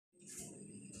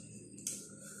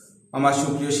আমার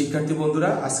সুপ্রিয় শিক্ষার্থী বন্ধুরা,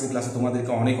 আজকে ক্লাসে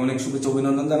তোমাদেরকে অনেক অনেক শুভেচ্ছা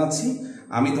অভিনন্দন জানাচ্ছি।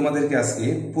 আমি তোমাদেরকে আজকে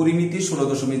পরিমিতি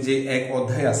 16 যে এক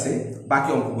অধ্যায় আছে বাকি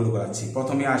অঙ্কগুলো করাচ্ছি।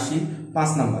 প্রথমে আসি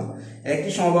 5 নাম্বার। একটি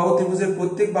সমবাহু ত্রিভুজের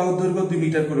প্রত্যেক বাহুর দৈর্ঘ্য 2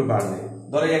 মিটার করে বাড়লে,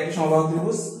 ধরো একটি সমবাহু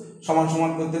ত্রিভুজ সমান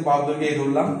সমান প্রত্যেক বাহুর দৈর্ঘ্য এই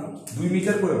ধরলাম 2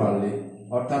 মিটার করে বাড়লে,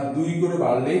 অর্থাৎ 2 করে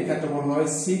বাড়লে ক্ষেত্রফল হয়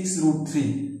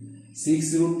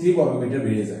 6√3 বর্গমিটার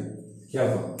বেড়ে যায়। খেয়াল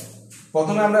করো,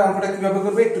 প্রথমে আমরা অঙ্কটা কিভাবে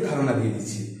করবো একটু ধারণা দিয়ে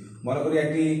দিচ্ছি। মনে করি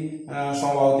একটি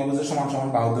সমবাহু ত্রিভুজের সমান সমান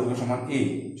বাহু দৈর্ঘ্য সমান a,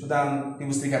 সুতরাং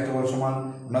ত্রিভুজটির ক্ষেত্রফল সমান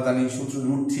আমরা জানি সূত্র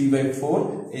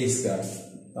 √3/4a²।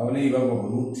 তাহলে এইবার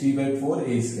বলবো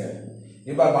 √3/4a²।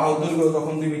 এবার বাহু দৈর্ঘ্য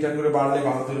যখন 2 মিটার করে বাড়লে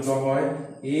বাহু দৈর্ঘ্য হয়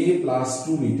a +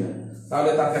 2 মিটার,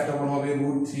 তাহলে তার ক্ষেত্রফল হবে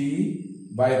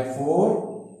 √3/4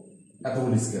 এত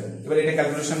হোল স্কয়ার। এবার এটা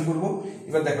ক্যালকুলেশন করব।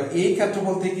 এবার দেখো এই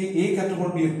ক্ষেত্রফল থেকে এই ক্ষেত্রফল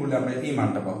বিয়োগ করলে আমরা এই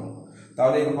মানটা পাবো।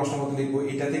 তাহলে এবার প্রশ্নপত্র লিখবো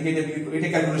এটা থেকে এটা বিয়োগ, এটা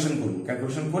ক্যালকুলেশন করব।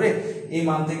 ক্যালকুলেশন করে এই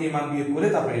মান থেকে এই মান বিয়োগ করে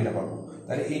তারপরে এটা পাবো।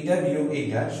 তাহলে এইটা বিয়োগ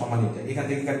এইটা সমান এটা, এখান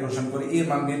থেকে ক্যালকুলেশন করে এর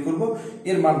মান বের করব।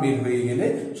 এর মান বের হয়ে গেলে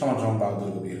সমান সমান বাহু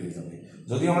দৈর্ঘ্য বের হয়ে যাবে।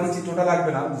 যদিও আমাদের চিত্রটা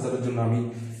লাগবে না, বোঝানোর জন্য আমি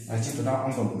চিত্রটা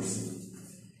অঙ্কন করছি।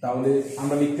 তাহলে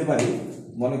আমরা লিখতে পারি,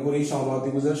 মনে করি সমবাহু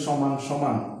ত্রিভুজের সমান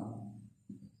সমান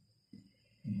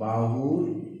বাহুর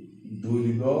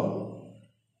দৈর্ঘ্য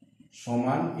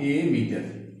সমান a মিটার।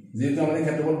 যেহেতু আমাদের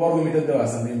ক্ষেত্রফল বর্গ মিটার দেওয়া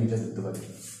আছে, আমরা মিটার ধরতে পারি।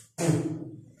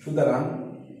 সুতরাং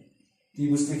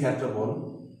ত্রিভুজটির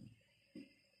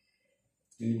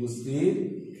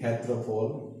ক্ষেত্রফল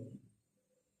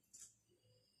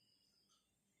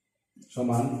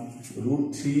সমান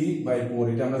 √3/4,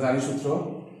 এটা আমরা জানি সূত্র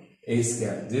a²।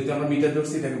 যেহেতু আমরা মিটার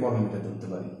ধরছি, এটাকে বর্গ মিটার ধরতে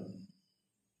পারি,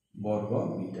 বর্গ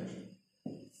মিটার।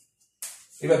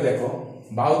 এবার দেখো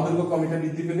বাহুর দৈর্ঘ্য ক মিটার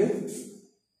বৃদ্ধি পেলে,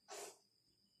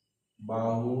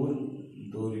 বাহুর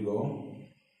দৈর্ঘ্য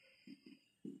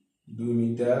 2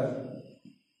 মিটার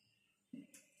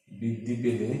বৃদ্ধি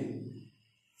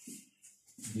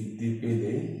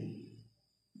পেলে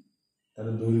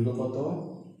তাহলে দৈর্ঘ্য কত?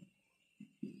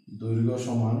 দৈর্ঘ্য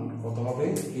সমান কত হবে?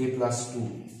 a + 2।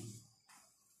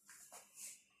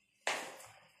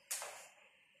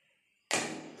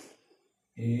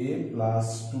 a +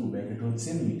 2 ব্র্যাকেট হচ্ছে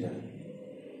মিটার।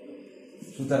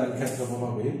 সুতরাং ক্ষেত্রফল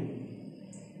হবে,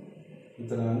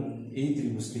 সুতরাং এই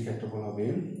ত্রিভুজটির ক্ষেত্রফল হবে,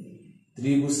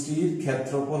 ত্রিভুজটির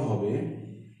ক্ষেত্রফল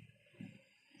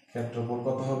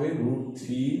কত হবে?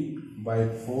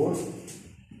 √3/4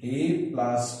 a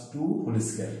 + 2 হোল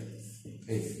স্কয়ার।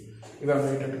 এবার আমরা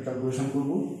এটা ক্যালকুলেশন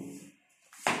করব।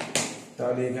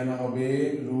 তাহলে এখানে হবে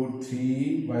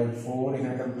 √3/4,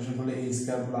 এখানে ক্যালকুলেশন করলে a²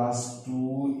 +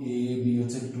 2ab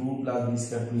হচ্ছে 2 + b²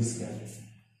 2²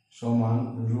 সমান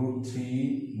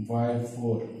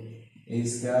 √3/4 a² +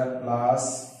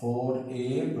 4a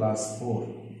 + 4।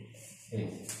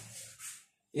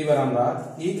 এবার আমরা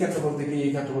এই ক্ষেত্রফল থেকে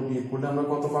এই ক্ষেত্রফল বিয়োগ করলে আমরা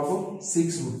কত পাবো?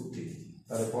 6√3।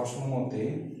 তাহলে প্রশ্ন মতে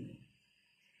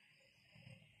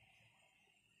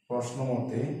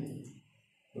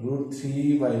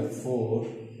 √3/4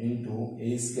 *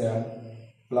 a²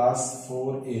 +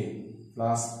 4a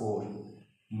 + 4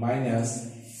 minus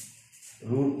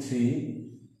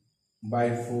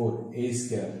 √3/4 a²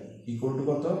 equal to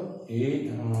কত?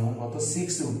 কত?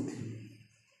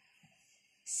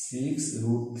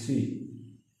 6√3।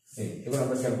 এবার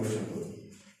আমরা ক্যালকুলেশন করব।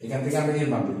 এখান থেকে আমরা এর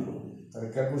মান বের করব। তাহলে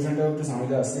ক্যালকুলেশনটা একটু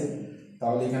ঝামেলা আছে।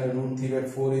 তাহলে এখানে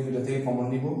 √3/4 এই দুটো থেকে কমন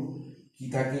নিব। কি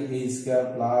থাকে? a² +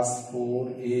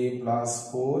 4a +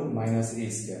 4 minus a²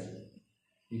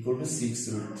 equal to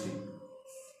 6√3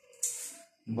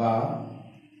 বা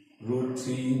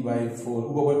 √3/4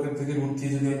 উপবর্গ থেকে √3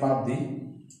 যদি বাদ দিই,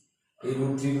 এই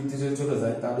 √3 যদি চলে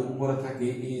যায়, তাহলে উপরে থাকে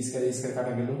a²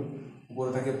 কাটা গেল, উপরে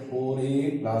থাকে 4a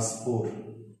 + 4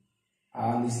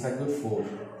 আর নিচে থাকবে 4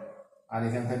 আর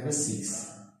এখানে থাকবে 6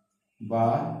 বা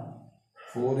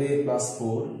 4a +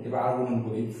 4। এবার আর গুণন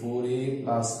করি, 4a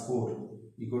 + 4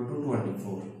 ইকুয়াল টু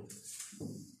 24।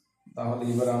 তাহলে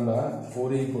এবার আমরা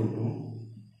 4a ইকুয়াল টু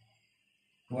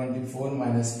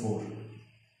 24 - 4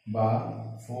 বা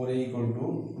 4a ইকুয়াল টু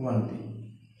 20।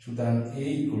 সুতরাং a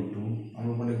ইকুয়াল টু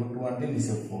আমরা বলে 20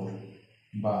 নিচে 4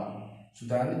 বা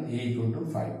সুতরাং a ইকুয়াল টু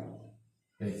 5।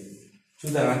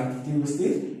 সুতরাং ত্রিভুজটি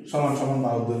সমান সমান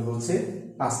বাহু দৈর্ঘ্য হচ্ছে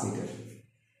 5 মিটার।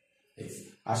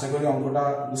 আশা করি অঙ্কটা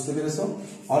বুঝতে পেরেছো।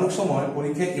 অনেক সময়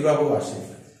পরীক্ষায় এভাবেও আসে,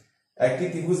 একটি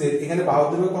ত্রিভুজের এখানে বাহু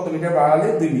দৈর্ঘ্য কত মিটার বাড়ালে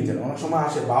 2 মিটার। অনেক সময়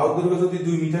আসে বাহু দৈর্ঘ্য যদি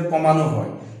 2 মিটার কমানো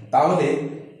হয়, তাহলে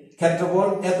ক্ষেত্রফল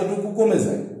এতটুকু কমে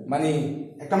যায়, মানে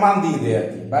একটা মান দিয়ে দেয় আর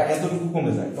কি, বা এতটুকু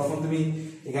কমে যায়। তখন তুমি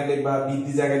এখানে লিখবা,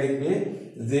 বৃদ্ধি জায়গায় লিখবে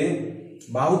যে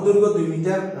বাহু দৈর্ঘ্য 2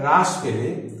 মিটার হ্রাস পেলে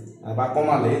বা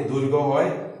কমালে দৈর্ঘ্য হয়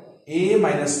a -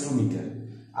 2 মিটার।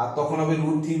 আর তখন হবে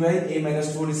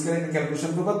 √3/a-2 একটা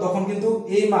ক্যালকুলেশন করবা, তখন কিন্তু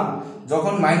এই মান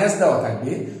যখন মাইনাস দেওয়া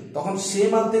থাকবে তখন সেই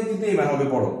মান থেকে কিন্তু এই মান হবে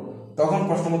বড়, তখন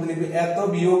প্রশ্ন মধ্যে লিখবে এত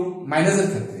বিয়োগ মাইনাসের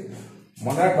ক্ষেত্রে,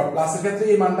 মনে রাখবা প্লাসের ক্ষেত্রে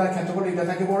এই মানটা ক্ষেত্রফল এটা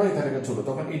থাকে বড় এটা থাকে ছোট,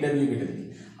 তখন এটা বিয়োগ এটা দিবি।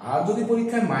 আর যদি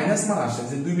পরীক্ষায় মাইনাস মান আসে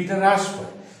যে 2 মিটার হ্রাস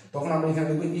হয়, তখন আমরা এখানে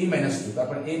লিখবো a-2,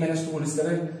 তারপর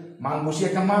a-2 মান বসিয়ে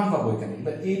একটা মান পাবো এখানে,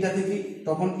 এবার এইটা থেকে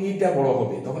তখন এইটা বড়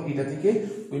হবে, তখন এটা থেকে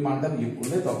ওই মানটা বিয়োগ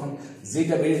করলে তখন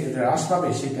যেটা হ্রাস পাবে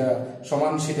সেটা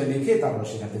সমান সেটা লিখে তারপর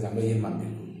সেখান থেকে আমরা এর মান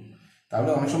বের করবো। তাহলে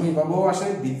অনেক সময় এভাবেও আসে,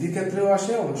 বৃদ্ধির ক্ষেত্রেও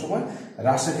আসে, অনেক সময়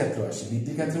হ্রাসের ক্ষেত্রেও আসে।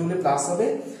 বৃদ্ধির ক্ষেত্রে হলে প্লাস হবে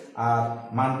আর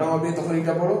মানটা হবে তখন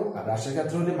এটা বড়, আর হ্রাসের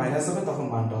ক্ষেত্রে হলে মাইনাস হবে তখন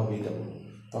মানটা হবে এটা বড়,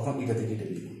 তখন এটা থেকে এটা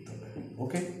বিয়োগ করতে হবে।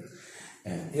 ওকে,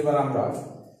 এবার আমরা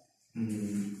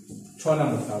 6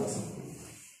 নম্বরটা আলোচনা করি।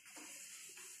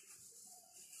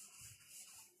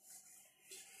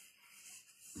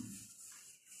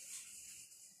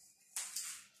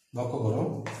 লক্ষ্য করো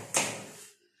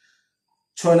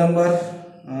 6 নম্বর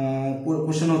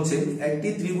কোশ্চেন হচ্ছে একটি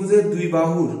ত্রিভুজের দুই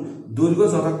বাহুর দৈর্ঘ্য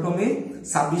যথাক্রমে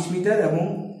 26 মিটার এবং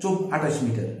 28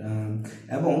 মিটার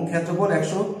এবং ক্ষেত্রফল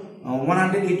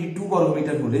 182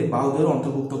 বর্গমিটার হলে বাহুদ্বয়ের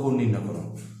অন্তর্ভুক্ত কোণ নির্ণয় করো।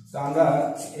 তো আমরা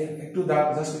একটু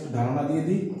জাস্ট একটু ধারণা দিয়ে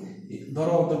দিই।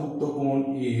 ধরো অন্তর্ভুক্ত কোণ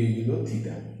হলো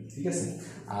থিটা, ঠিক আছে,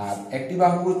 আর একটি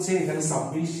বাহু হচ্ছে এখানে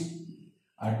 26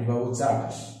 আর একটি বাহু হচ্ছে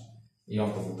 28, এই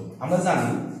অন্তর্ভুক্ত আমরা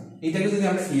জানি। এটাকে যদি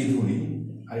আমরা এ ধরি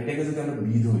আর এটাকে যদি আমরা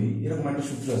বি ধরি, এরকম একটা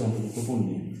সূত্র আছে অন্তর্ভুক্ত কোণ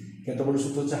নিয়ে। ক্ষেত্রফলের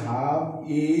সূত্র হচ্ছে half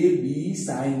A B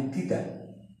sine theta.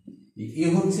 এ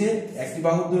হচ্ছে একটি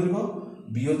বাহুর দৈর্ঘ্য,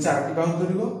 বি হচ্ছে আরেকটি বাহুর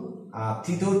দৈর্ঘ্য, আর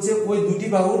থিটা হচ্ছে ওই দুটি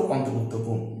বাহুর অন্তর্ভুক্ত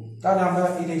কোণ। তাহলে আমরা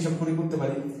এটা হিসাব করে করতে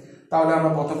পারি। তাহলে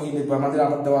আমরা প্রথমেই লিখবো, আমাদের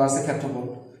আবার দেওয়া আছে ক্ষেত্রফল।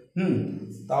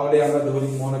 তাহলে আমরা ধরি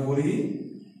মনে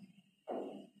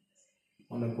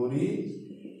করি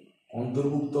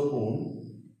অন্তর্ভুক্ত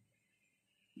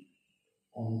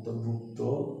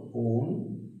কোণ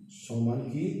সমান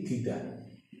কি থিটা।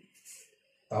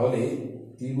 তাহলে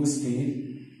ত্রিভুজটির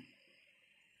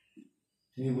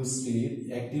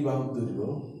একটি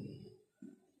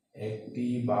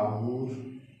বাহুর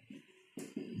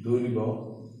দৈর্ঘ্য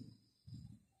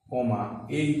কমা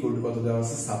এ ইকুয়াল টু কত দেওয়া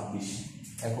আছে 26,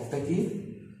 এককটা কি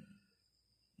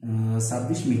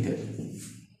 26 মিটার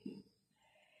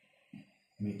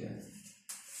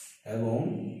এবং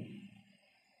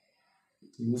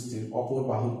ত্রিভুজটির অপর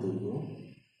বাহুর দৈর্ঘ্য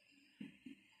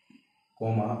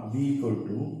কমা বি ইকুয়াল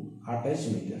টু 28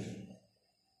 মিটার।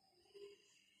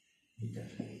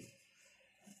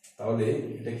 তাহলে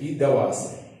এটা কি দেওয়া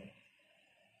আছে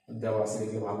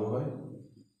লিখলে ভালো হয়,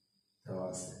 দেওয়া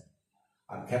আছে।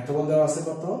 আর ক্ষেত্রফল দেওয়া আছে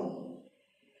কত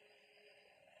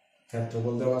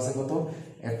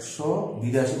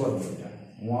 182 বর্গমিটার,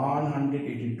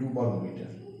 182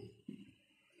 বর্গমিটার।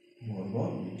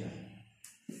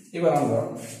 এবার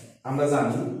আমরা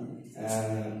জানি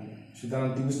সুতরাং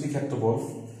ত্রিভুজটির ক্ষেত্রফল,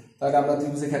 তাহলে আমরা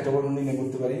ত্রিভুজের ক্ষেত্রফল নির্ণয়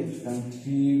করতে পারি।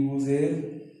 ত্রিভুজের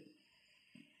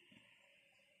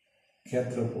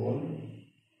ক্ষেত্রফল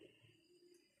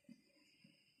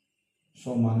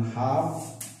সমান half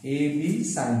A B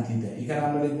sine theta. এখানে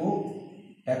আমরা লিখবো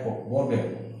একক, বর্গ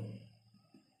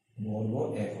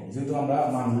একক, যেহেতু আমরা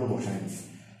মানগুলো বসাই।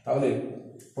 তাহলে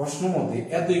প্রশ্ন মতে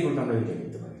এত ইকুয়াল আমরা লিখে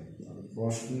নিতে পারি।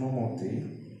 প্রশ্ন মতে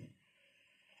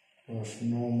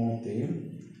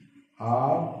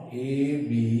half A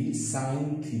B sine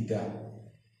theta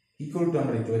equal to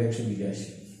আমরা লিখতে পারি 182।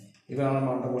 এবার আমরা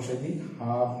মানটা বসাই দিই।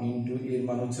 হাফ ইন্টু এর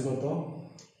মান হচ্ছে কত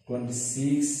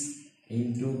 26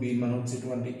 ইন্টু বির মান হচ্ছে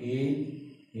 28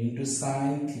 ইন্টু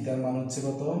সাইন থিটার মান হচ্ছে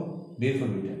কত বের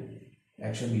করবো এটা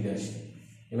 182।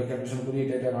 এবার ক্যালকুলেশন করি,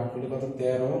 এটা ভাগ করলে কত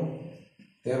 13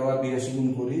 আর 82 গুণ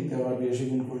করি, 13 আর 82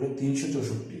 গুণ করলে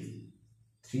 364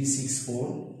 364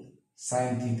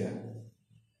 সাইন থিটা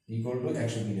ইকুয়াল টু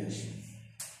 182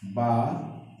 বা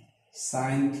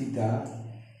সাইন থিটা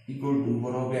ইকুয়াল টু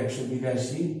বড় হবে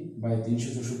 182 বাই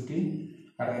 364,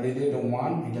 কাটাকাটি দিলে এটা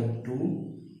 1 এটা 2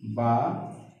 বা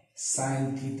সাইন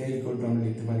থিটা ইকুয়াল টু আমরা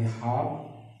লিখতে পারি হাফ।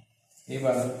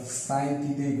 এবার সাইন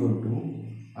থিটা ইকুয়াল টু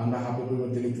আমরা হাফের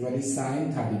পরিবর্তে লিখতে পারি সাইন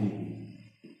 30 ডিগ্রি।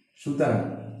 সুতরাং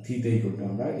থিটা ইকুয়াল টু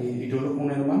আমরা এটা হলো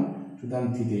কোণের মান, সুতরাং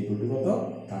থিটা ইকুয়াল টু কত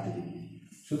 30 ডিগ্রি।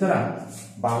 সুতরাং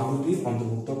বাহু দুটির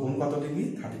অন্তর্ভুক্ত কোণ কত ডিগ্রি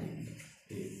 30 ডিগ্রি।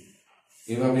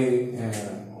 এভাবে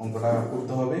অঙ্কটা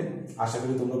করতে হবে। আশা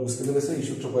করি তোমরা বুঝতে পেরেছো। এই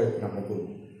সূত্র কয়েকটা আমরা করব।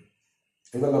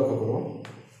 এবার লক্ষ্য করো,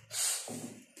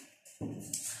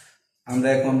 আমরা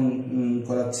এখন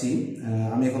করাচ্ছি,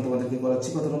 আমি এখন তোমাদেরকে করাচ্ছি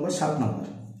কত নম্বর 7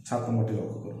 নম্বরটি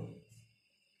লক্ষ্য করো।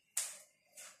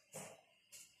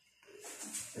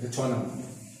 এটা 6 নম্বর।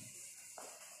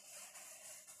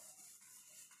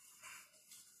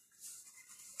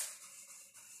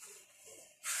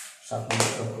 7 নম্বর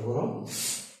লক্ষ্য করো,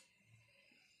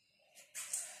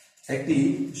 একটি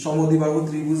সমদ্বিবাহু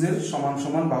ত্রিভুজের সমান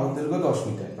সমান বাহু দৈর্ঘ্য 10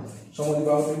 মিটার।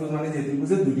 সমদ্বিবাহু ত্রিভুজ মানে যে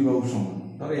ত্রিভুজের দুটি বাহু সমান,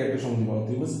 ধরো একটা সমদ্বিবাহু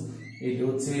ত্রিভুজ, এইটা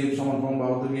হচ্ছে সমান সমান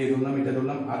বাহু দৈর্ঘ্য এই ধরলাম, এটা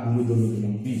ধরলাম, আর ভূমি দৈর্ঘ্য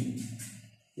ধরলাম বি।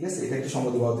 ঠিক আছে, এটা একটা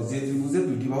সমদ্বিবাহু ত্রিভুজ, যে ত্রিভুজের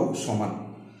দুটি বাহু সমান।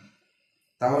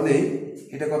 তাহলে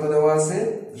এটা কত দেওয়া আছে,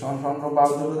 সমান সমান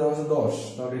বাহু দৈর্ঘ্য দেওয়া আছে 10,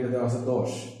 তাহলে এটা দেওয়া আছে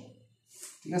 10।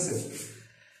 ঠিক আছে,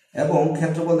 এবং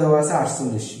ক্ষেত্রফল দেওয়া আছে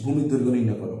 48, ভূমির দৈর্ঘ্য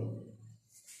নির্ণয় করো।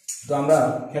 তো আমরা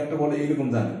ক্ষেত্রফল এইরকম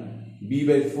জানি,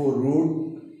 b/4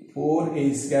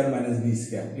 √4a² - b²,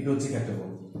 এটা হচ্ছে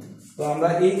ক্ষেত্রফল। তো আমরা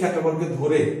এই ক্ষেত্রফলকে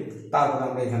ধরে তারপর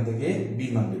আমরা এখান থেকে বি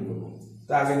মান বের করব।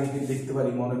 তো আগে লিখতে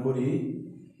পারি, মনে করি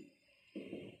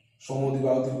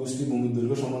সমদ্বিবাহু ত্রিভুজটি ভূমির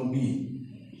দৈর্ঘ্য সমান বি।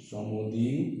 সমদ্বি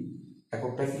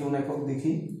এককটা কি কোন একক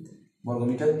দেখি,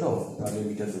 বর্গমিটার, তো তাহলে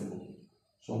মিটার দেব।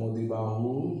 সমদ্বিবাহু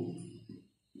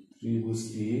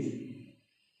ত্রিভুজটির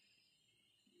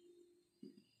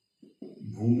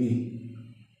ভূমি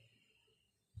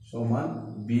সমান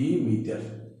বি মিটার।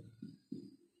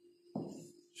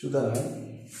 সুতরাং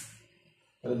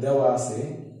দেওয়া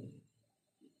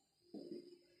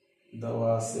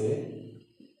আছে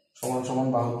সমান সমান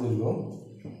বাহু দৈর্ঘ্য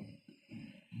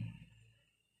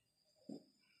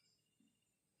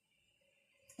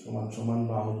সমান সমান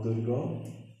বাহু দৈর্ঘ্য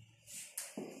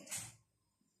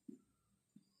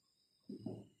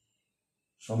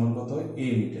সমান কত, এ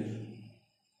মিটার।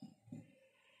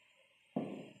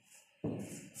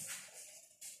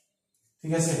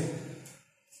 ঠিক আছে,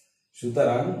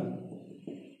 সুতরাং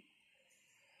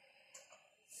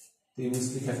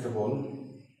ত্রিভুজটির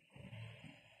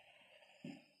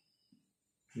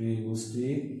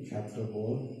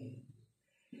ক্ষেত্রফল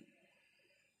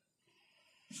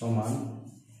সমান,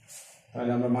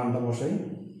 তাহলে আমরা মানটা বসাই।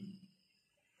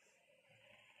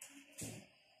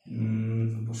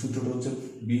 সূত্রটা হচ্ছে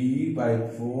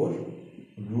b/4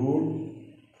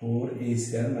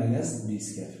 √4a² - b²।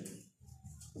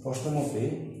 প্রশ্ন মতে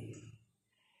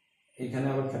এখানে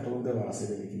আবার ক্ষেত্রফল দেওয়া আছে,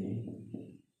 দেখিনি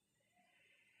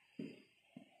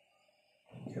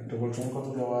ক্ষেত্রফল সমান কত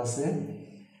দেওয়া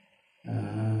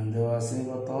আছে,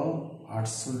 কত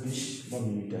 48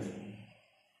 বর্গমিটার।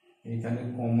 এখানে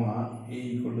কমা এই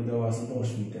ইকুয়াল দেওয়া আছে 10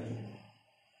 মিটার,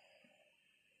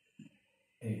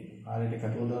 আর এটা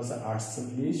ক্ষেত্রফল দেওয়া আছে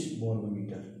 48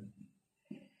 বর্গমিটার।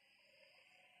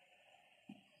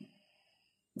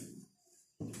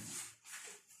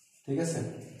 ঠিক আছে,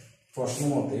 প্রশ্ন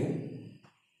মতে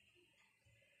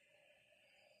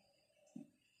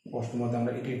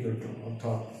আমরা এটাই করতে,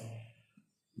 অর্থাৎ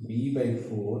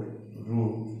b/4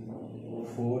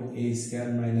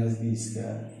 √4a² - b²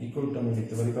 equal to আমরা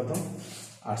লিখতে পারি কত,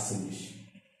 48।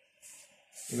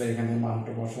 এবার এখানে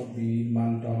মানটা বসাও, বি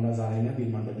মানটা আমরা জানি না, বি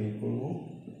মানটা বের করবো।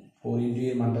 4 ×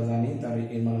 এর মানটা জানি, তাহলে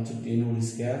এর মান হচ্ছে 10² -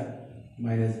 b²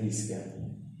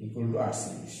 ইকুয়াল টু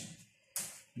 48,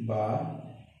 বা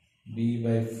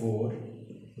b/4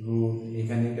 রুট,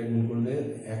 এখানে এটা গুণ করলে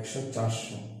 100,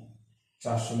 400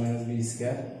 - b²,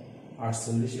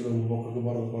 48। এবার উপপক্ষকে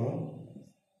বর্গ করো,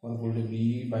 বর্গ করলে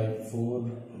b/4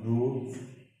 root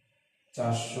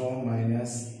 400 -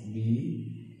 b²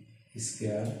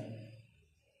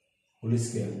 whole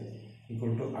square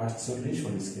equal to 48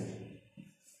 whole square.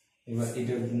 এবার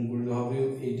এটা গুণ করলে হবে,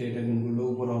 এটা গুণ করলে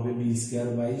উপর হবে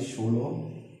b²/16,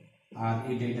 আর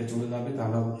এটা চলে যাবে,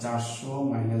 তাহলে হবে 400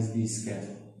 - b²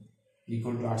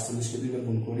 ইকুয়াল টু 48কে 2 বার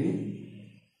গুণ করি,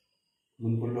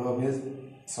 গুণ করলে হবে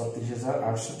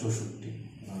 36,864,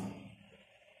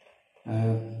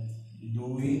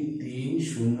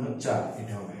 2304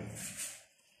 এটা হবে।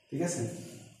 ঠিক আছে,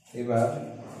 এবার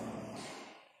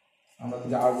আমরা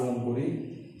যদি আর গুণ করি,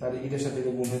 তাহলে এটার সাথে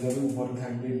এটা গুণ হয়ে যাবে, উপরে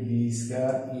থাকবে b²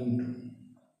 ইন্টু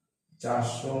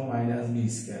 400 - b²,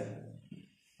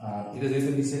 আর এটা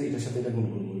যেহেতু নিচে, এটার সাথে এটা গুণ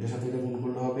করবো, এটার সাথে এটা গুণ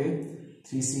করলে হবে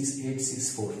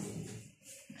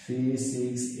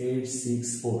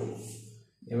 36864।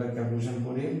 এবার ক্যালকুলেশন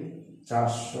করে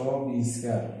 400 b²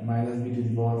 -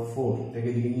 b⁴ থেকে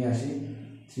দিকে নিয়ে আসি,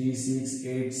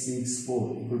 36864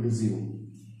 ইকুয়াল টু 0,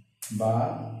 বা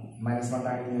মাইনাস মানটা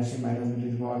আগে নিয়ে আসি,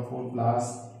 -b⁴ plus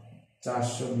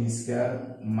 400 b² -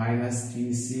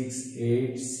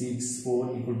 36864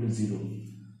 equal to 0,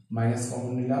 minus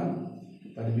common নিলাম,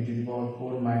 তাহলে b⁴ -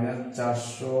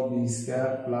 400 b²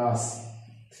 plus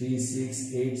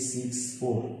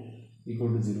 36864 equal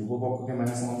to 0। উপপক্ষকে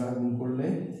minus common দ্বারা গুণ করলে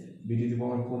b⁴ -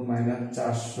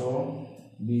 400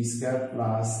 b²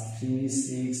 plus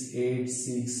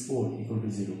 36864 equal to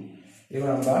 0। এবার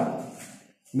আমরা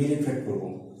মিল ইফেক্ট করবো,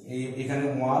 এখানে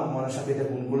 1 এর সাথে এটা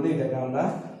গুণ করলে এটাকে আমরা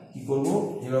কি করব,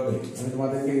 এভাবে আমি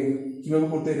তোমাদেরকে কিভাবে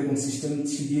করতে এরকম সিস্টেম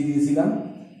শিখিয়ে দিয়েছিলাম।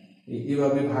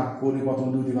 এভাবে ভাগ করে প্রথম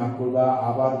 2 দিয়ে ভাগ করবা,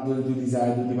 আবার যদি 2 দিয়ে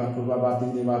যায় 2 দিয়ে ভাগ করবা, বা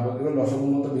 3 দিয়ে ভাগ করবা, এবার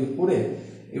লসাগুর মতো বের করে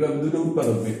এভাবে দুটো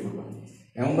উৎপাদক বের করবা।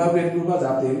 এমনভাবে বের করবা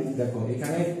যাতে দেখো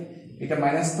এখানে এটা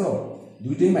মাইনাস, তো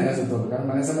দুইটাই মাইনাস হতে হবে, কারণ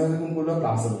মাইনাস মাইনাস গুণ করলে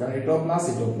প্লাস হবে, কারণ এটাও প্লাস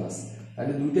এটাও প্লাস।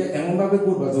 তাহলে দুইটা এমনভাবে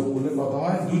করবা যোগ করলে কত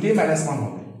হয়, দুইটাই মাইনাস মান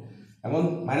হবে। এমন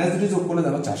মাইনাস দুটো যোগ করলে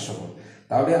যেন 400 হয়।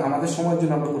 তাহলে আমাদের সময়ের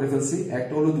জন্য আমরা করে ফেলছি,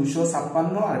 একটা হলো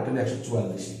 256 আর একটা হলো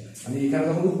 144। মানে এখানে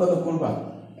যখন উৎপাদক করবা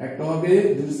একটা হবে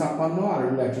 256 আর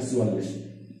হলো 144,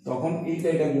 তখন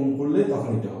এটা গুণ করলে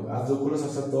তখন এটা হবে, আর যোগ করলে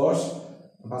 710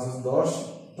 510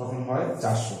 তখন হয়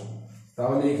 400।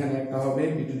 তাহলে এখানে একটা হবে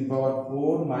b to the power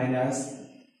 4 minus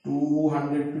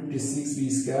 256 b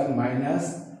square minus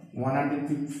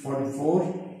 144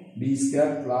 b square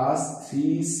plus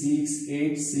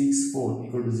 36864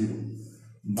 equal to 0,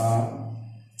 বা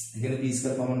এখানে b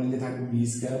স্কয়ার কমন নিলে থাকবে b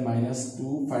স্কয়ার মাইনাস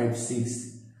 256,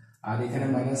 আর এখানে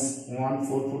মাইনাস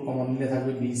 144 কমন নিলে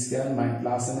থাকবে b square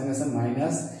plus minus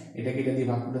minus এটাকে এটা দিয়ে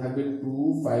ভাগ করলে থাকবে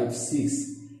 256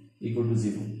 ইকুয়াল টু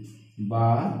 0, বা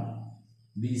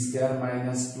b square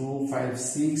minus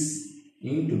 256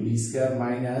 into b square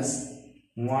minus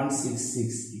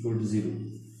 166 equal to 0।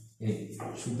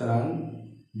 সুতরাং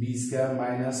b square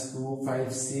minus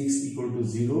 256 equal to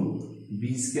 0, b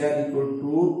square equal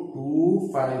to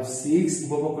 256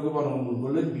 উপপক্ষকে বর্গমূল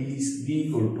করলে b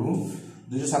ইকুয়াল টু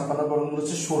 256 বর্গমূল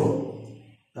হচ্ছে 16,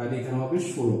 তাহলে এখানে হবে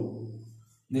 16,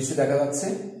 নিশ্চয়ই দেখা যাচ্ছে।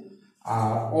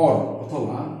 আর অর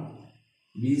অথবা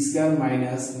b square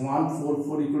minus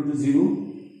 144 equal to 0,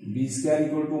 b square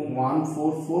equal to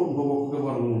 144 উপপক্ষকে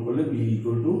বর্গমূল করলে b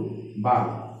ইকুয়াল টু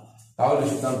 12, তাহলে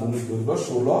সুতরাং ভূমির দৈর্ঘ্য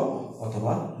 16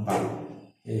 অথবা 12।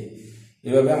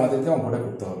 এইভাবে আমাদেরকে অঙ্কটা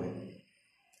করতে হবে,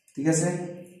 ঠিক আছে।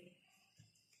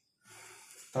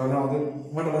 তাহলে আমাদের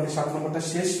মোটামুটি 7 নম্বরটা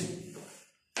শেষ।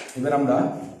 এবার আমরা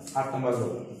 8 নম্বর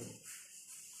করব।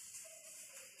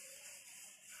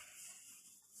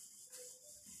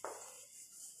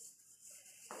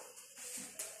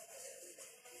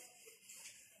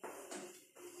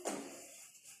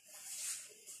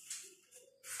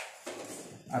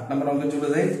 আট নম্বর অঙ্কে চলে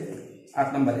যাই। 8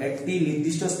 নম্বর, একটি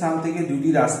নির্দিষ্ট স্থান থেকে দুটি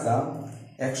রাস্তা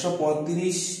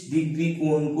 135 ডিগ্রি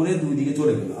কোণ করে দুই দিকে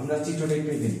চলে গেল। আমরা চিত্রটা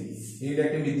একটু দেখি। এইটা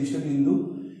একটা নির্দিষ্ট বিন্দু,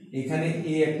 এখানে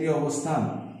এ একটি অবস্থান,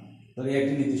 ধরো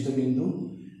একটি নির্দিষ্ট বিন্দু,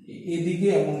 এদিকে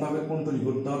এমন ভাবে কোণ তৈরি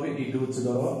করতে হবে, এটা হচ্ছে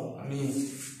ধরো আমি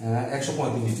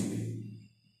 135 ডিগ্রি,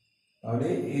 তাহলে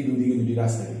এই দুদিকে দুটি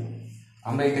রাস্তা গেল।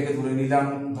 আমরা এটাকে ধরে নিলাম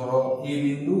ধরো এ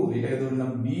বিন্দু, এটাকে ধরে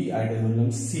নিলাম বি, আর এটা ধরে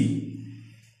নিলাম সি।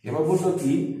 এবার বলতো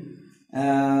কি,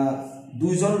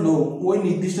 দুইজন লোক ওই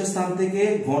নির্দিষ্ট স্থান থেকে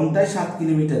ঘন্টায় 7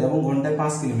 কিলোমিটার এবং ঘন্টায়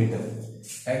 5 কিলোমিটার,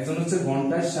 একজন হচ্ছে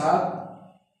ঘন্টায়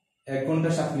 1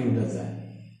 ঘন্টায় 7 কিলোমিটার যায়,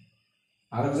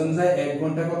 আরেকজন যায় 1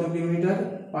 ঘন্টায় কত কিলোমিটার,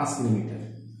 5 কিলোমিটার।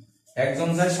 একজন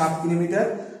যায় 7 কিলোমিটার,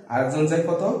 আরেকজন যায়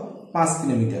কত, 5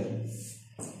 কিলোমিটার।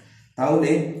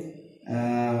 তাহলে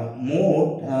মোট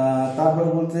তারপর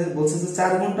বলছে যে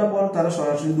 4 ঘন্টা পর তারা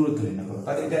সরাসরি দূরত্ব নির্ণয় করো।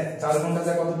 তাহলে এটা 4 ঘন্টা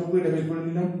যায় কতটুকু, এটা বের করে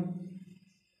নিলাম,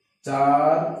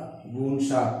 4 গুণ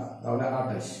 7 তাহলে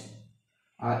 28,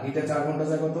 আর এটা 4 ঘন্টা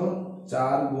যায় কত,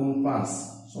 4 গুণ 5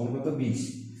 সমান কত 20।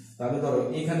 তাহলে ধরো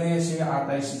এখানে এসে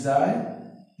 28 যায়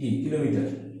কি কিলোমিটার,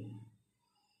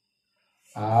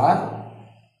 আর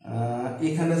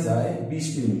এখানে যায় 20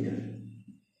 কিলোমিটার।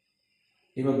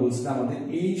 এবার বলছি আমাদের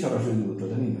এই সরাসরি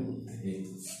দূরত্বটা নির্ণয় করতে।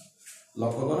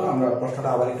 লক্ষ্য করো, আমরা প্রশ্নটা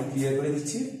আবার একটু ক্লিয়ার করে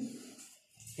দিচ্ছি।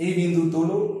 এই বিন্দু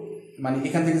হলো মানে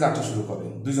এখান থেকে যাত্রা শুরু করে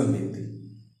দুইজন ব্যক্তি,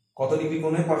 কত ডিগ্রি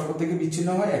কোণে পরস্পর থেকে বিচ্ছিন্ন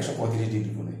হয়, 135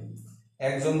 ডিগ্রি কোণে।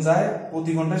 একজন যায়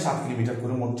প্রতি ঘন্টায় 7 কিলোমিটার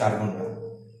করে, মোট 4 ঘন্টা,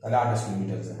 তাহলে 28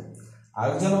 কিলোমিটার যায়।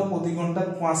 আরেকজনও প্রতি ঘন্টা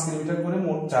 5 কিলোমিটার করে,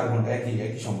 মোট 4 ঘন্টা,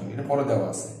 একই সময়, এটা পরে দেওয়া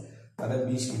আছে, তাহলে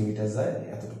 20 কিলোমিটার যায়।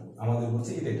 এতটুকু আমাদের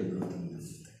বলছে এটা দূরত্ব নির্ণয়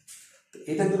করতে। তো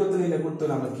এটা দূরত্ব নির্ণয় করতে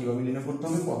হলে আমরা কিভাবে নির্ণয় করতে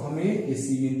হবে, প্রথমে এই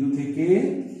সি বিন্দু থেকে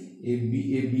এ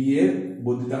বি এর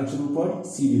বর্ধিতাংশের উপর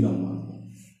সিডি লম্ব,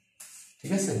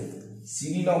 ঠিক আছে।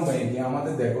 সিডি লম্ব এঁকে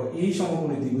আমাদের দেখো এই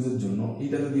সমকোণী ত্রিভুজের জন্য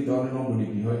এটা যদি ধরেন 90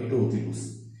 ডিগ্রি হয়, এটা অতিভুজ।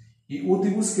 এই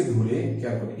অতিভুজকে ধরে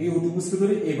খেয়াল করে, এই অতিভুজকে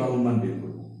ধরে এই বাহুর মান বের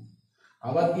করব,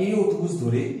 আবার এই অতিভুজ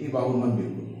ধরে এই বাহুর মান বের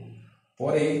করব,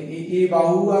 পরে এই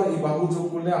বাহু আর এই বাহু যোগ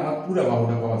করলে আমার পুরো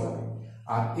বাহুটা পাওয়া যাবে।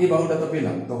 আর এই বাহুটা তো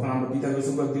পেলাম, তখন আমরা দ্বিতীয়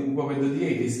উপপাদ্য দিয়ে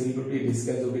এটা স্কয়ার ইকুয়াল টু এটা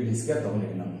স্কয়ার যোগ এটা স্কয়ার, তখন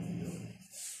এটা নাম লিখতে হবে।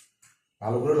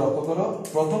 ভালো করে লক্ষ্য করো,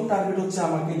 প্রথম টার্গেট হচ্ছে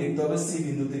আমাকে লিখতে হবে সি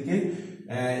বিন্দু থেকে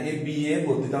এ বি এর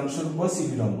বর্ধিতাংশের উপর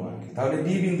সিডি লম্ব আঁকি। তাহলে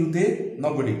ডি বিন্দুতে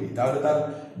 90 ডিগ্রি, তাহলে তার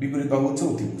বিপরীত বাহু হচ্ছে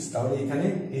অতিভুজ, তাহলে এখানে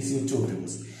এসি হচ্ছে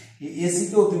অতিভুজ। এই এসি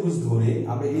কে অতিভুজ ধরে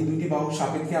আমরা এই দুটি বাহুর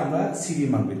সাপেক্ষে আমরা সিডির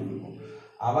মান বের করব,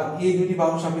 আবার এই দুটি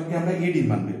বাহুর সাপেক্ষে আমরা এডির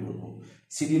মান বের করব।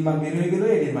 সিডির মান বের হয়ে গেল,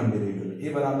 এডির মান বের হয়ে গেল।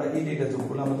 এবার আমরা এটা যোগ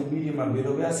করলে আমাদের বিডি মান বের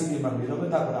হবে আর সিডি মান বের হবে।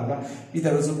 তারপর আমরা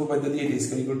পিথাগোরাস উপপাদ্য দিয়ে এটি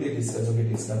স্কয়ার ইকুয়াল টু এটি স্কয়ার যোগ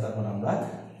এটি স্কয়ার, তারপর আমরা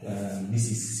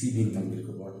বিসি সিডি মান বের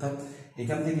করব, অর্থাৎ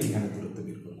এখান থেকে এখানে দূরত্ব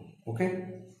বের করব। ওকে,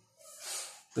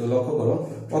 তো লক্ষ্য করো,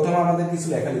 প্রথমে আমাদের কিছু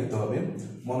লেখা লিখতে হবে।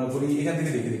 মনে করি এখান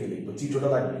থেকে দেখে দেখে লিখবো, চিত্রটা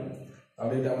লাগবে।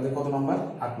 তাহলে এটা আমাদের কত নাম্বার?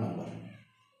 8 নাম্বার।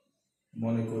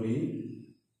 মনে করি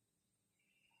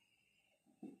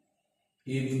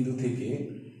এই বিন্দু থেকে,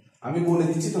 আমি বলে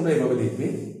দিচ্ছি তোমরা এভাবে লিখবে,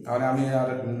 তাহলে আমি আর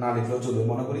না লিখলেও চলবে।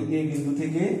 মনে করি এই বিন্দু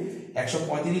থেকে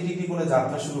 135 ডিগ্রি কোণে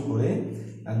যাত্রা শুরু করে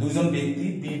দুজন ব্যক্তি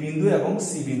বি বিন্দু এবং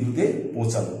সি বিন্দুতে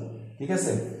পৌঁছালো। ঠিক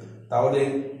আছে, তাহলে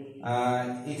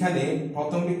এখানে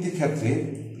প্রথম ব্যক্তির ক্ষেত্রে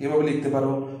এভাবে লিখতে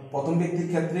পারো, প্রথম ব্যক্তির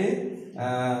ক্ষেত্রে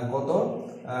কত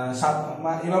 7,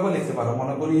 এভাবে লিখতে পারো।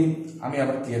 মনে করি আমি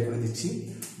আবার ক্লিয়ার করে দিচ্ছি।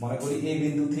 মনে করি এই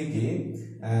বিন্দু থেকে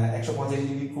 185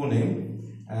 ডিগ্রি কোণে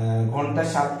ঘন্টায়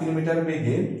 7 কিলোমিটার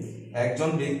বেগে একজন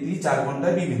ব্যক্তি 4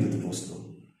 ঘন্টায় বি বিন্দুতে পৌঁছলো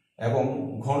এবং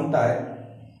ঘন্টায়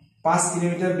 5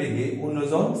 কিলোমিটার বেগে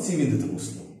অন্যজন সি বিন্দুতে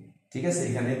পৌঁছলো। ঠিক আছে,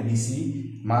 এখানে বিসি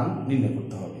মান নির্ণয়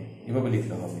করতে হবে, এভাবে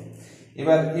লিখতে হবে।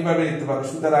 এবার এভাবে লিখতে পারো,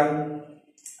 সুতরাং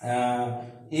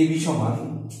এ বি সমান,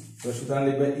 তো সুতরাং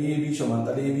লিখবে এ বি সমান,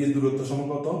 তাহলে এ বি এর দূরত্ব সমান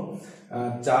কত?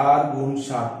 4 গুণ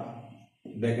 7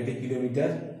 ব্র্যাকেটে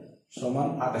কিলোমিটার সমান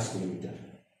 28 কিলোমিটার,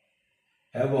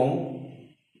 এবং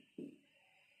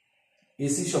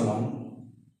এসি সমান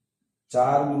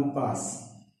 4 গুণ 5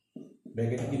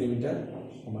 ব্র্যাকেটে কিলোমিটার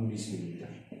সমান 20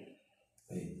 কিলোমিটার।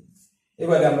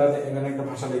 এবারে আমরা এখানে একটা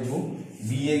ভাষা লিখবো,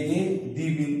 বিএ কে ডি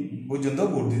পর্যন্ত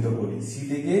বর্ধিত করি, সি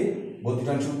থেকে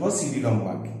বর্ধিতাংশ উপর সিডি লম্ব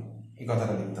আঁকি, এই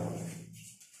কথাটা লিখতে হবে।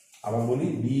 আবার বলি,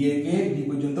 বিএ কে ডি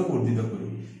পর্যন্ত বর্ধিত করি,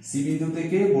 সি বিন্দু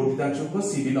থেকে বর্ধিতাংশ উপর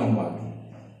সিডি লম্ব আঁকি।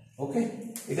 ওকে,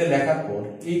 এটা লেখার পর,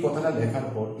 এই কথাটা লেখার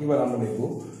পর এবার আমরা লিখবো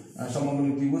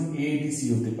সমকোণী ত্রিভুজ এডিসি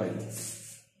হতে পাই।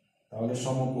 তাহলে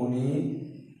সমকোণী,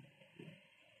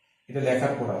 এটা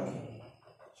লেখার পর আর কি,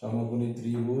 সমকোণী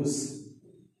ত্রিভুজ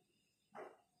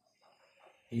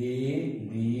এ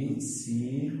বি সি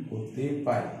হতে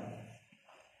পাই।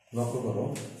 লক্ষ্য করো,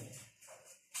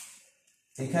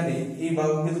 এখানে এই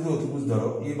বাহুকে যদি অতিভুজ ধরো,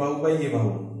 এই বাহু বাই এ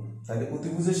বাহু, তাহলে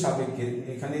অতিভুজের সাপেক্ষে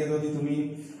এখানে যদি তুমি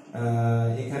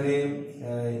এখানে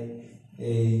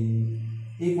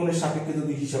এই কোণের সাপেক্ষে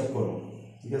যদি হিসাব করো,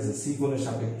 ঠিক আছে, সি কোণের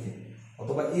সাপেক্ষে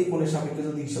অথবা এই কোণের সাপেক্ষে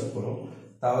যদি হিসাব করো,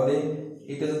 তাহলে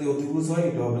এটা যদি অতিভুজ হয়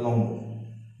এটা হবে লম্ব।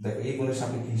 দেখো, এই কোণের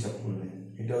সাপেক্ষে হিসাব করলে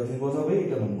এটা অতিভুজ হবে,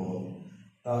 এটা লম্ব হবে।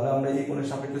 তাহলে আমরা এই কোণের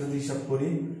সাপেক্ষে যদি হিসাব করি,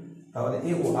 তাহলে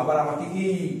আবার আমাকে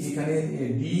এখানে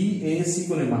ডি এ সি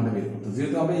কোণের মানটা বের করতে,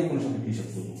 যেহেতু আমরা এই কোণের সাপেক্ষে হিসাব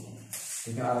করবো।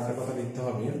 এখানে আর একটা কথা লিখতে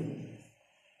হবে,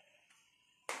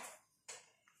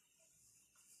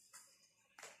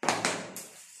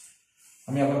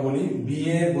 আমি আবার বলি, বি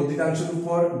এর বর্ধিতাংশের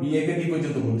উপর বি এ কে ডি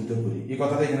পর্যন্ত বর্ধিত করি, এই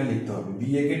কথাটা এখানে লিখতে হবে। বি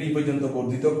এ কে ডি পর্যন্ত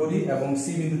বর্ধিত করি এবং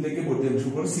সি বিন্দু থেকে বর্ধিতাংশ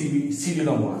উপর সিডি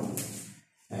লম্ব আঁকি।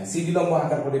 সিডি লম্ব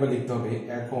আঁকার পরে এবার লিখতে হবে,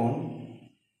 এখন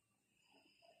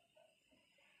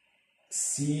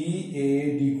সি এ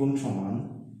ডি কোণ সমান,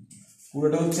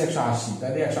 পুরোটা হচ্ছে 180,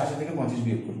 তাহলে 180 থেকে 35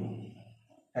 বিয়োগ করবো,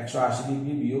 180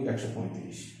 ডিগ্রি বিয়োগ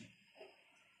 135,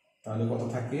 তাহলে কত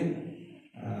থাকে?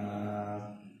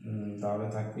 তাহলে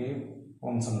থাকে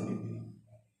 55 ডিগ্রি।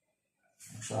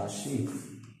 180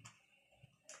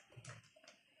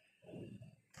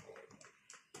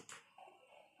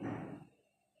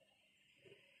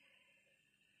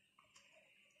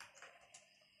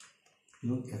 বিয়োগ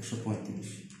 135,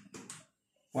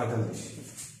 45,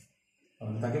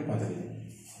 তাহলে থাকে 45।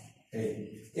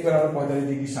 এবার আমরা 45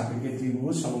 ডিগ্রি সাপেক্ষে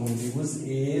ত্রিভুজ সমকোণী ত্রিভুজ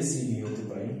এ সি ডি হতে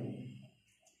পারি।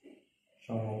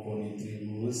 সমকোণী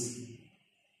ত্রিভুজ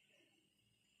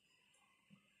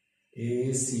এ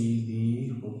সি ডি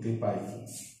হতে পাই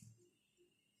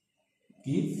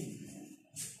কি?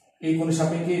 এই কোণের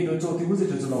সাপেক্ষে এটা হচ্ছে অতিভুজ,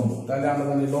 এটা হচ্ছে লম্ব। তাহলে আমরা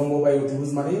জানি লম্ব বাই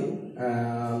অতিভুজ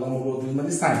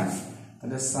মানে সাইন,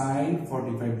 তাহলে সাইন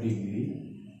 45 ডিগ্রি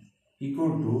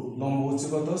ইকুয়াল টু লম্ব হচ্ছে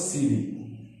কত? সিডি,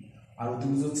 আর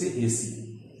অতিভুজ হচ্ছে এসি।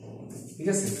 ঠিক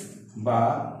আছে, বা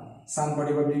সাইন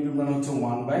 45 ডিগ্রি মান হচ্ছে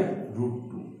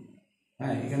 1/√2।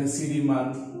 হ্যাঁ, এখানে সিডি মান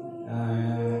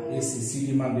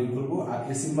সিডি মান বের করবো, আর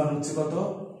এসি মান হচ্ছে কত?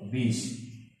 20।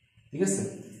 ঠিক আছে,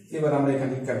 এবার আমরা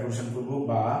এখানে ক্যালকুলেশন করবো,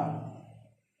 বা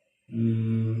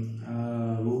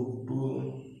 √2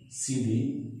 সিডি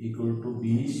ইকুয়াল টু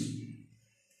 20,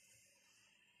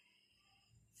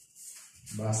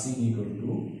 বা সিডি ইকুয়াল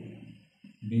টু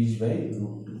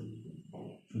 20/√2।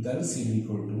 সুতরাং সিডি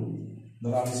ইকুয়াল টু,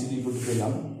 ধরো আমি সিডি ইকুয়াল টু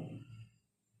পেলাম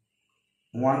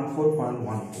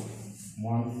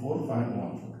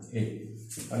 14.14,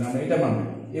 তাহলে আমরা এটা মানব।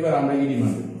 এবার আমরা ইডি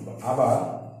মান বের করব। আবার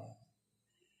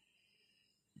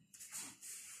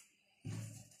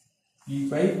কি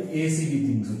পাই এসিডি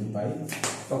ত্রিভুজ হতে পাই,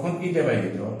 তখন এটা বাই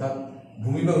এটা অর্থাৎ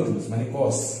ভূমিবাহু ত্রিভুজ মানে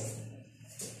কস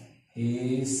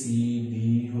এসিডি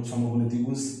সমকোণী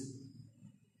ত্রিভুজ,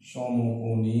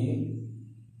 সমকোণী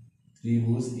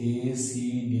ত্রিভুজ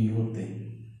এসিডি হতে,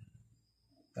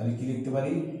 তাহলে কি লিখতে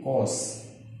পারি কস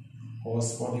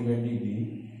 45 ডিগ্রি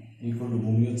ইকুয়াল টু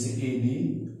ভূমি হচ্ছে এডি,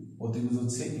 অতিভুজ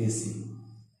হচ্ছে এসি,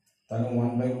 তাহলে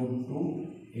 1/√2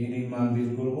 এডির মান বের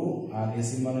করব আর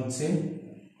এসির মান হচ্ছে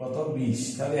কত 20,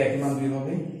 তাহলে একই মান বের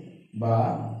হবে, বা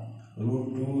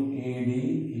 √2 এডি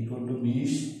equal to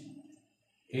 20,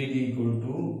 eddy equal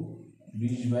to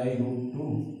 20/√2,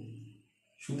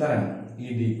 সুতরাং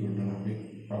এডি ইকুয়াল টু হবে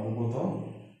পাবো কত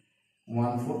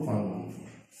 14.14।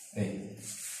 এই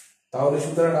তাহলে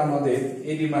সুতরাং আমাদের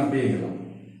এডি মান পেয়ে গেলাম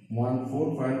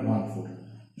 14.14।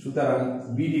 সুতরাং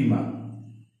বিডি মান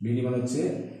হচ্ছে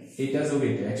এটা যোগ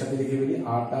এটা একসাথে লিখে ফেলি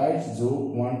 28 যোগ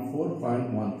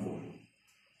 14.14,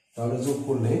 তাহলে যোগ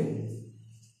করলে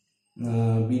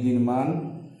বিডির মান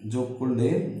যোগ করলে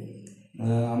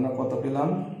আমরা কত পেলাম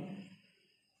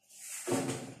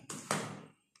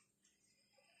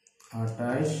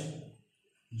 28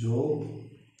 যোগ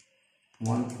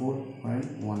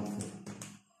 14.14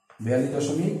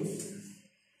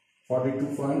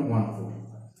 42.14।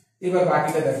 এবার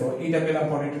বাকিটা দেখো, এটা পেলাম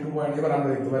 42 পয়েন্ট। এবার আমরা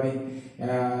দেখতে পারি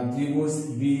ত্রিভুজ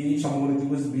বি সমকোণী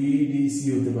ত্রিভুজ বিডিসি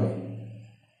হতে পারে,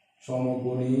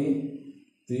 সমকোণী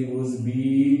ত্রিভুজ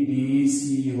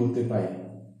বিডিসি হতে পাই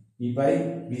কি পাই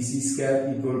BC square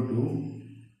equal to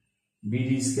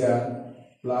BD square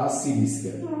plus CD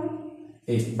square.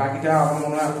 এই বাকিটা আমার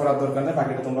মনে হয় করার দরকার নেই,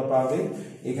 বাকিটা তোমরা পাবে।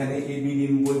 এখানে এ বিডি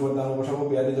পরিবর্তে আমরা বসাবো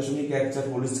 42.14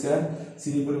 হোল স্কয়ার,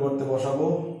 সিডি পরিবর্তে বসাবো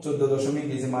 14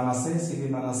 এই যে মান আছে, সিডি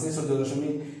মান আছে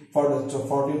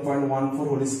 14.14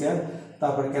 হোল স্কয়ার,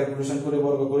 তারপরে ক্যালকুলেশন করে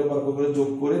বর্গ করে যোগ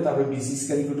করে তারপরে বিসি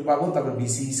স্কয়ার ইকুয়াল টু পাবো, তারপরে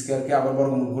বিসি স্কয়ারকে আবার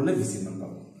বর্গমূল করলে বিসি মান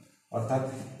পাবো, অর্থাৎ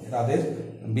তাদের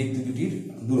ব্যক্তি দুটির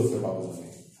দূরত্ব পাবো।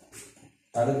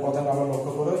 তাদের প্রথমে আবার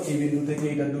লক্ষ্য করো এই বিন্দু থেকে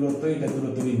এটার দূরত্ব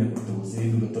নির্ণয় করতে বলছে, এই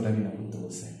দূরত্বটা নির্ণয় করতে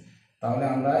বলছে। তাহলে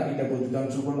আমরা এটা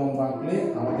প্রতিদাংশ উপর লম্বা আঁকলে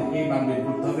আমাদের এই মান বের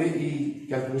করতে হবে এই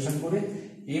ক্যালকুলেশন করে,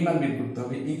 এই মান বের করতে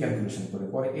হবে এই ক্যালকুলেশন করে,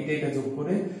 পরে এটা যোগ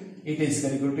করে এটা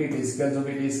স্কয়ার ইকুয়াল টু এটা স্কয়ার যোগ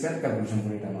এটা স্কয়ার ক্যালকুলেশন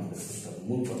করে এটা মান বের করতে হবে।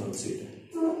 মূল কথা হচ্ছে এটা,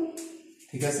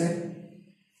 ঠিক আছে?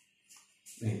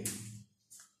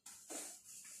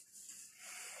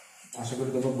 আশা করি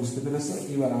তোমরা বুঝতে পেরেছো।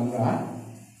 এবার আমরা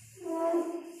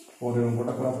পরের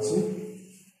অঙ্কটা করাচ্ছি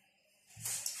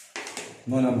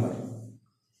 9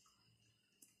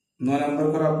 নাম্বার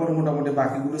করার পর মোটামুটি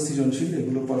বাকিগুলো সৃজনশীল,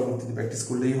 এগুলো পরবর্তীতে প্র্যাকটিস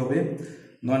করলেই হবে।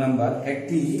 9 নাম্বার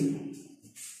একটি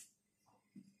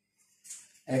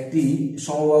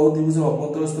সমবাহু ত্রিভুজের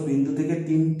অভ্যন্তরস্থ বিন্দু থেকে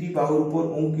 3টি বাহুর উপর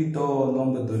অঙ্কিত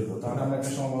লম্বের দৈর্ঘ্য। তাহলে আমরা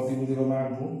একটা সমবাহু ত্রিভুজের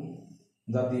আঁকবো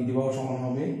যার 3টি বাহু সমান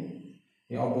হবে,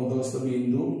 এই অভ্যন্তরস্থ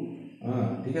বিন্দু,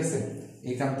 ঠিক আছে?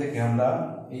 এখান থেকে আমরা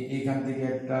এইখান থেকে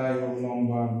একটা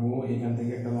লম্বা আঁকবো, এখান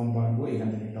থেকে একটা লম্বা আঁকবো, এখান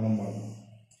থেকে একটা লম্বা আঁকবো,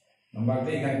 লম্বা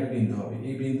আঁকলে এখানে একটা বিন্দু হবে।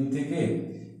 এই বিন্দু থেকে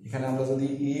এখানে আমরা যদি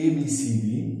এ বি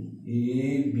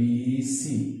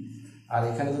সি আর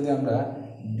এখানে যদি আমরা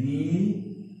ডি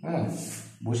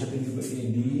বসাতে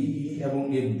ডি এবং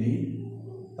এফ ডি,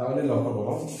 তাহলে লক্ষ্য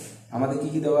করো আমাদের কি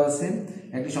কি দেওয়া আছে।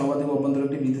 একটি সমবাহু অভ্যন্তর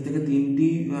একটি বিন্দু থেকে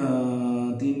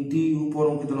তিনটি উপর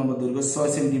অঙ্কিত লম্বা দৈর্ঘ্য 6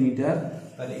 সেন্টিমিটার,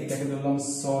 তাহলে এটাকে ধরলাম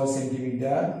 6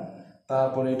 সেন্টিমিটার,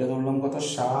 তারপরে এটা ধরলাম কত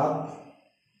 7,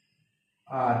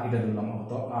 আর এটা ধরলাম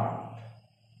কত 8।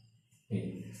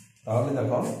 তাহলে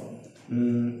দেখো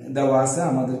দেওয়া আছে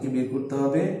আমাদেরকে বের করতে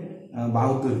হবে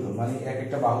বাহুর দৈর্ঘ্য, মানে এক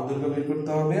একটা বাহুর দৈর্ঘ্য বের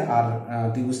করতে হবে, আর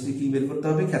ত্রিভুজটি কি বের করতে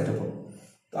হবে ক্ষেত্রফল।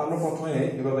 তো আমরা প্রথমে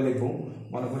এভাবে লিখবো,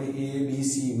 মনে করি এ বি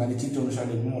সি, মানে চিত্র অনুসারে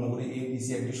লিখবো। মনে করি এ বি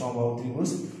সি একটি সমবাহু ত্রিভুজ,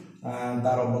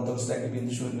 তার অভ্যন্তরস্থ একটি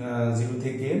বিন্দু 0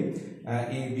 থেকে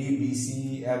এ বি বি সি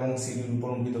এবং সিডির উপর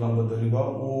অঙ্কিত লম্ব দৈর্ঘ্য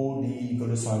ও D equal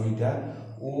to 6 metre,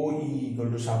 O E equal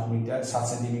to 7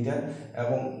 centimetre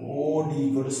এবং ও D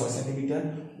equal to 6 centimetre,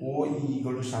 O E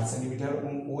equal to 7 centimetre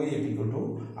এবং ও এফ ইকুয়াল টু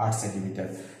 8 সেন্টিমিটার।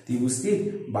 ত্রিভুজটির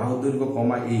বাহুর দৈর্ঘ্য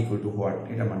কমা এ ইকুয়াল টু হোয়াট,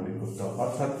 এটা মান বের করতে হবে।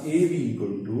 অর্থাৎ A B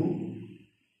equal to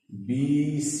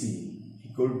BC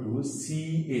equal to C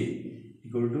A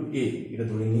equal to এ, এটা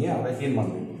ধরে নিয়ে আমরা এর মান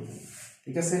বের করব,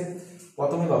 ঠিক আছে?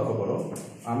 প্রথমে লক্ষ্য করো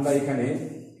আমরা এখানে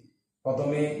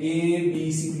প্রথমে এ বি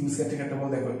সি ত্রিভুজ ক্ষেত্র বল,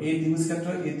 দেখো এ ত্রিভুজ ক্ষেত্র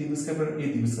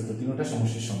তিনটা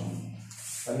সমষ্টির সমান।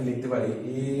 তাহলে লিখতে পারি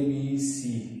এ বি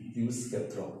সি ত্রিভুজ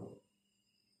ক্ষেত্র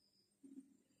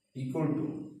ইকুয়াল টু,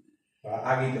 বা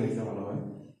আগে এটা লিখতে ভালো হয়,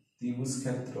 ত্রিভুজ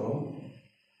ক্ষেত্র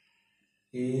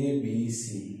A B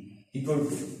C equal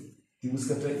to ত্রিভুজ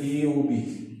ক্ষেত্র এ ও বি,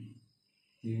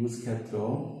 ত্রিভুজ ক্ষেত্র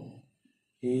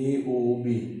এ ও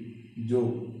বি যোগ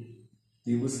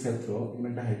ত্রিভুজ ক্ষেত্র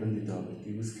একটা হাইফেন দিতে হবে,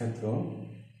 ত্রিভুজ ক্ষেত্র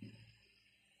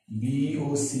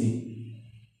বিওসি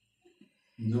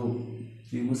যোগ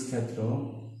ত্রিভুজ ক্ষেত্র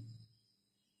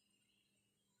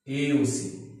এওসি,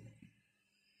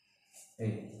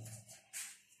 এই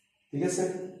ঠিক আছে।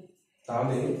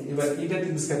 তাহলে এবার এটা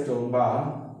ত্রিভুজ ক্ষেত্র বা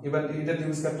এবার এটা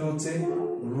ত্রিভুজ ক্ষেত্র হচ্ছে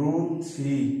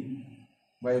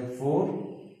 √3/4,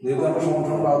 যেহেতু আমরা সমান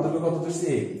বাহুদৈর্ঘ্য কত ধরছি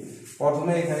a।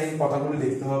 প্রথমে এখানে কথাগুলো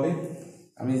লিখতে হবে,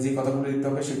 আমি যে কথাগুলো লিখতে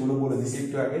হবে সেগুলো বলে দিছি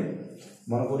একটু আগে।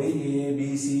 মনে করি এ বি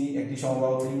সি একটি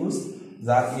সমবাহু ত্রিভুজ,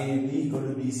 যার A B equal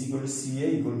to B C equal to C A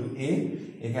equal to এ।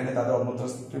 এখানে তাদের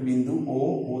অভ্যন্তরস্থ বিন্দু ও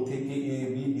থেকে এ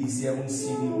বি বি সি এবং সি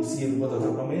এর উপর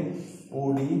যথাক্রমে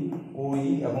ওডি ওই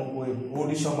এবং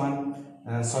ওডি সমান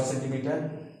 6 সেন্টিমিটার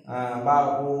বা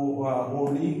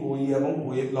ওডি ওই এবং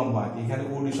ওয়েব লম্বা। এখানে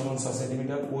ওডি সমান 6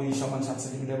 সেন্টিমিটার, ওই সমান 7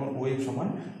 সেন্টিমিটার এবং ওয়েব সমান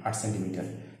 8 সেন্টিমিটার,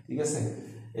 ঠিক আছে।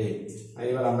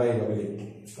 এবার আমরা এইভাবে লিখব,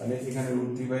 তাহলে এখানে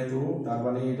 √3/2, তার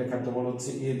মানে এটা ক্ষেত্রফল হচ্ছে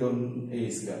a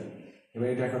স্কয়ার। এবার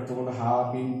এটা ক্ষেত্রফল হাফ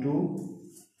ইনটু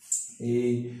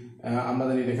এই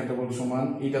আমাদের এটা ক্ষেত্রফল সমান,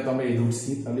 এটা তো আমরা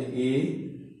ধরছি, তাহলে a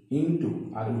ইনটু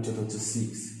আর উচ্চতা হচ্ছে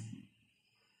 6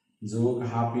 যোগ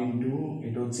হাফ ইনটু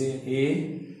এটা হচ্ছে a,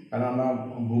 কারণ আমরা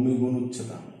ভূমি গুণ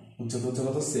উচ্চতা হচ্ছে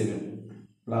কত 7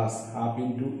 plus half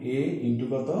into a into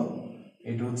কত,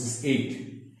 এটা হচ্ছে 8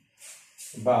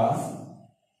 বা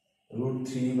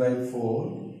 √3/4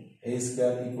 a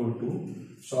স্কয়ার ইকুয়াল টু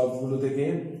সবগুলো থেকে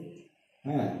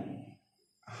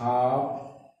হাফ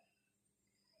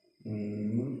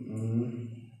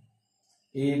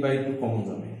a/2 কমন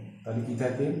যাবে, তাহলে কি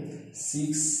থাকে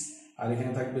 6 আর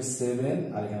এখানে থাকবে 7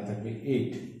 আর এখানে থাকবে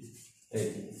 8,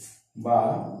 বা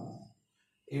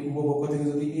এই উপপক্ষ থেকে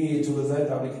যদি a চলে যায়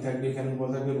তাহলে কি থাকবে, এখানে উপর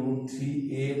থাকবে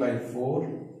 √3a/4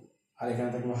 আর এখানে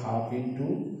থাকবে হাফ ইনটু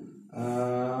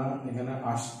এখানে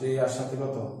আসতে আর সাথে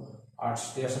কত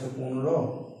 8 আর সাথে 15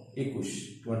 21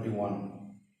 21,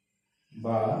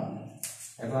 বা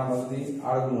এখন আমরা যদি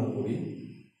আর গুণ করি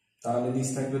তাহলে নিচ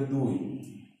থাকবে 2,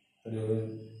 তাহলে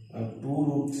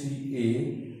 2√3a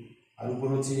আর উপর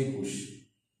হচ্ছে 21,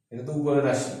 এটা তো উপরের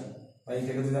রাশি। তাই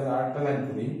এটাকে যদি আমরা আরেকটা লাইন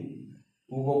করি,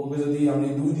 উপপক্ষকে যদি আমি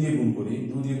 2 দিয়ে গুণ করি,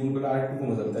 2 দিয়ে গুণ করলে আরেকটু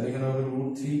কমে যাবে, তাহলে এখানে হবে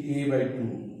 √3a/2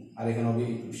 আর এখানে হবে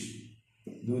 21,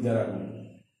 2 দ্বারা গুণ,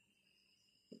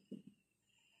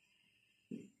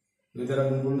 2 দ্বারা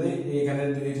গুণ করলে এখানে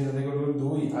এর সাথে করলে 2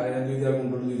 আর এখানে 2 দ্বারা গুণ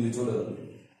করলে 2 দিয়ে চলে যাবে,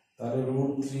 তাহলে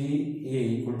 √3a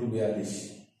 = 42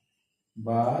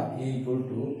 বা a =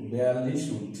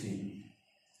 42√3।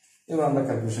 এবার আমরা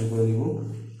ক্যালকুলেশন করে নিব,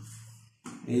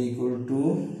 a =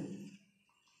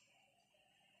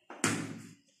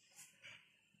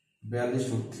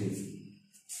 (42√3)।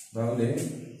 তাহলে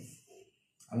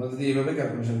আমরা যদি এইভাবে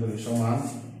ক্যালকুলেশন করি, সমান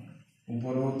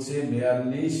উপরে হচ্ছে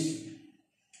 42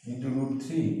 ×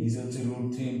 √3, নিচে হচ্ছে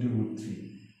 √3 × √3,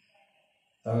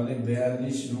 তাহলে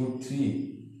 42√3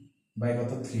 বাই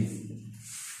কত 3।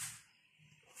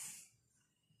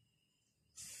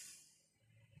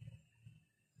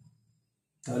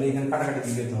 তাহলে এখানে কাটাকাটি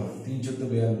দিতে হবে, 3 × 14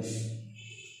 42,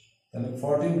 তাহলে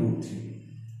 14√3,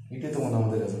 এটাই তোমাদের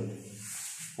আমাদের রেজাল্ট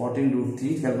 14√3।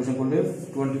 ক্যালকুলেশন করলে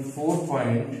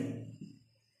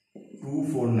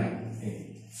 24.249।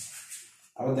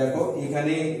 আবার দেখো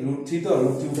এখানে √3, তো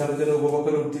 √3 উঠানোর জন্য উপপক্ষ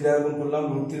 √3 দ্বারা গুণ করলাম,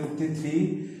 √3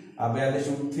 আর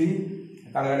 42√3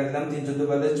 কাটাকাটি দিলাম, 3 × 14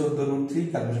 42, 14√3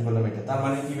 ক্যালকুলেশন করলাম। এটা তার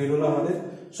মানে কি বের হলো, আমাদের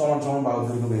সমান বাহু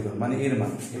দৈর্ঘ্য বের হলো, মানে এর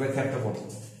মান। এবার ক্ষেত্রফল,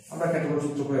 আমরা ক্ষেত্রফল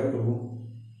সূত্র প্রয়োগ করব।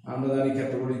 আমরা জানি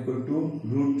ক্ষেত্রফল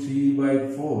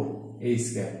 √3/4 a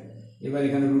স্কয়ার। এবার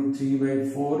এখানে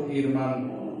 √3/4 এর মান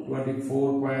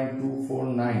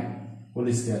 24.249 হোল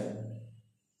স্কয়ার,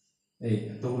 এই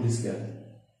তো হোল স্কয়ার।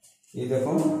 এই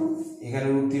দেখো এখানে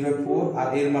 √3/4 আর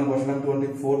এর মান বসালাম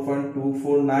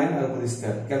 24.249 আর হোল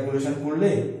স্কয়ার। ক্যালকুলেশন করলে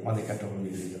আমাদের ক্ষেত্রফল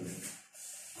বের হয়ে যাবে।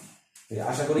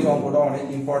 আশা করি অঙ্কটা অনেক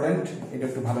ইম্পর্টেন্ট, এটা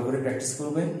একটু ভালো করে প্র্যাকটিস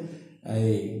করবে।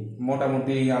 এই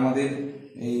মোটামুটি আমাদের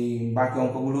এই বাকি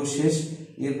অঙ্কগুলো শেষ।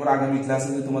 এরপর আগামী ক্লাসে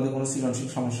যদি তোমাদের কোনো সৃজনশীল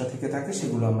সমস্যা থেকে থাকে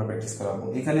সেগুলো আমরা প্র্যাকটিস করাবো।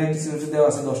 এখানে একটি সৃজনশীল দেওয়া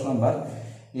আছে 10 নম্বর,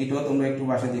 এইটাও তোমরা একটু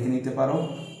বাসায় দেখে নিতে পারো।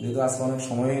 যেহেতু আজকে অনেক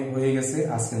সময় হয়ে গেছে,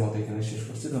 আজকের মতো এখানে শেষ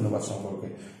করছি। ধন্যবাদ সকলকে।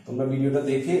 তোমরা ভিডিওটা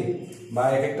দেখে বা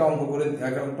এক একটা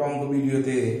অঙ্ক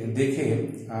ভিডিওতে দেখে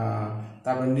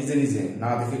তারপর নিজে নিজে না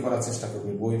দেখে করার চেষ্টা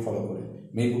করবে, বই ফলো করে,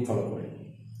 মেইল বুক ফলো করে।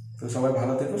 তো সবাই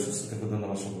ভালো থেকো, সুস্থ থেকো।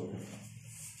 ধন্যবাদ সকলকে।